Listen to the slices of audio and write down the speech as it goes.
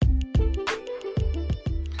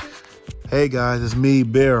Hey guys, it's me,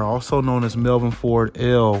 Bear, also known as Melvin Ford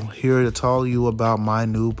L, here to tell you about my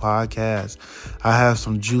new podcast. I have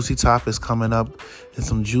some juicy topics coming up and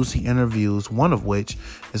some juicy interviews, one of which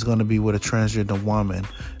is going to be with a transgender woman.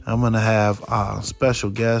 I'm going to have special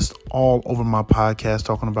guests all over my podcast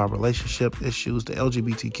talking about relationship issues, the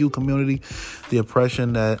LGBTQ community, the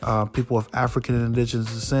oppression that people of African and indigenous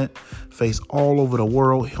descent face all over the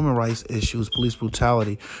world, human rights issues, police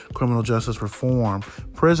brutality, criminal justice reform,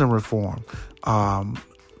 prison reform,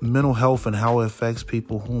 mental health and how it affects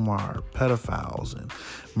people whom are pedophiles and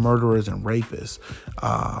murderers and rapists.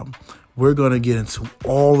 We're going to get into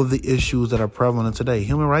all of the issues that are prevalent today.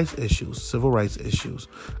 Human rights issues, civil rights issues,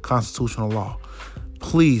 constitutional law.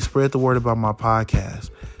 Please spread the word about my podcast.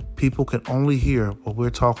 People can only hear what we're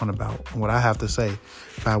talking about and what I have to say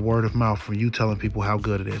by word of mouth from you telling people how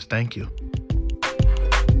good it is. Thank you.